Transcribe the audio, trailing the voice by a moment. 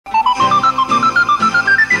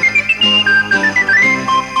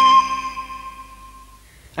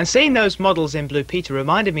And seeing those models in Blue Peter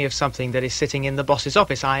reminded me of something that is sitting in the boss's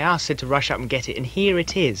office. I asked Sid to rush up and get it, and here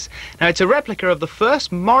it is. Now, it's a replica of the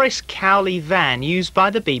first Morris Cowley van used by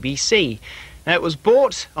the BBC. Now, it was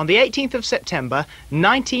bought on the 18th of September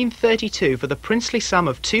 1932 for the princely sum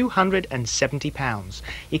of £270.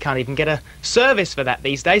 You can't even get a service for that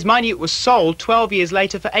these days. Mind you, it was sold 12 years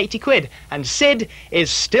later for 80 quid, and Sid is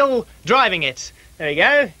still driving it. There you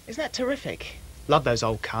go. Isn't that terrific? Love those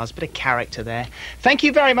old cars, bit of character there. Thank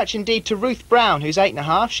you very much indeed to Ruth Brown, who's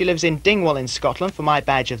 8½. She lives in Dingwall in Scotland, for my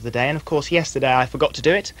badge of the day. And of course, yesterday I forgot to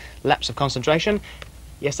do it. Lapse of concentration.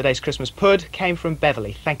 Yesterday's Christmas pud came from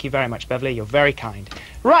Beverly. Thank you very much, Beverly. You're very kind.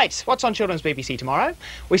 Right, what's on Children's BBC tomorrow?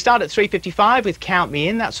 We start at 3:55 with Count Me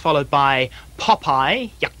In. That's followed by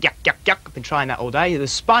Popeye. Yuck, yuck, yuck, yuck. I've been trying that all day. The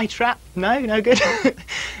Spy Trap. No good.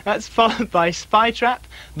 That's followed by Spy Trap.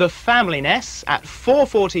 The Family Nest at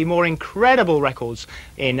 4:40. More incredible records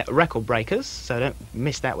in Record Breakers. So don't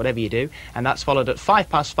miss that, whatever you do. And that's followed at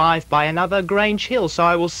 5:05 by another Grange Hill. So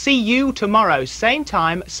I will see you tomorrow. Same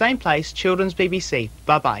time, same place, Children's BBC.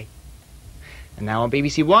 Bye-bye. And now on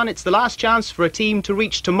BBC1, it's the last chance for a team to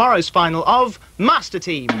reach tomorrow's final of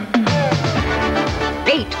Masterteam.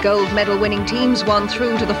 8 gold medal winning teams won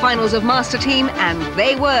through to the finals of Masterteam, and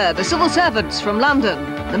they were the Civil Servants from London,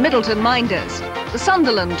 the Middleton Minders, the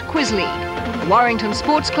Sunderland Quiz League, the Warrington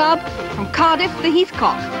Sports Club, from Cardiff the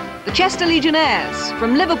Heathcock, the Chester Legionnaires,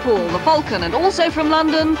 from Liverpool the Falcon, and also from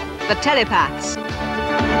London, the Telepaths.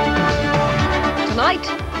 Tonight,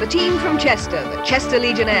 the team from Chester, the Chester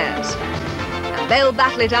Legionnaires. And they'll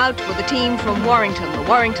battle it out with the team from Warrington, the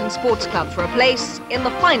Warrington Sports Club, for a place in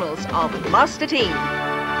the finals of Masterteam.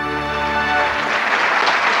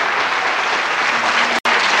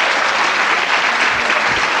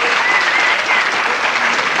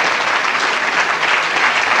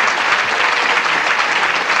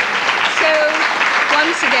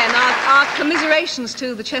 Once again, our commiserations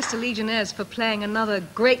to the Chester Legionnaires for playing another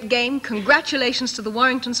great game. Congratulations to the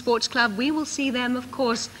Warrington Sports Club. We will see them, of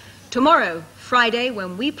course, tomorrow, Friday,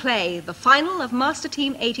 when we play the final of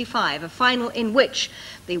Masterteam 85, a final in which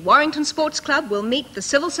the Warrington Sports Club will meet the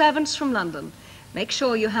Civil Servants from London. Make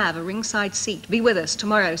sure you have a ringside seat. Be with us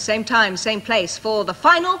tomorrow, same time, same place, for the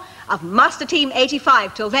final of Masterteam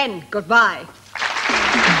 85. Till then, goodbye.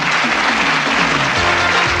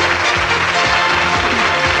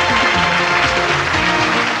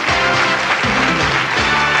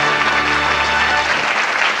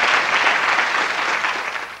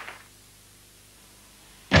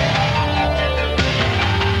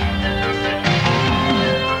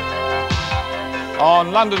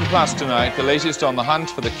 On London Plus tonight, the latest on the hunt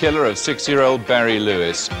for the killer of 6-year-old Barry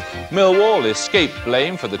Lewis. Millwall escape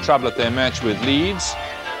blame for the trouble at their match with Leeds.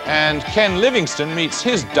 And Ken Livingstone meets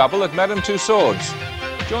his double at Madame Tussauds.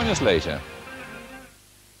 Join us later.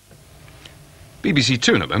 BBC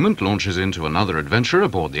Two in a moment launches into another adventure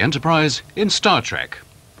aboard the Enterprise in Star Trek.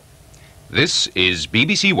 This is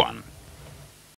BBC One.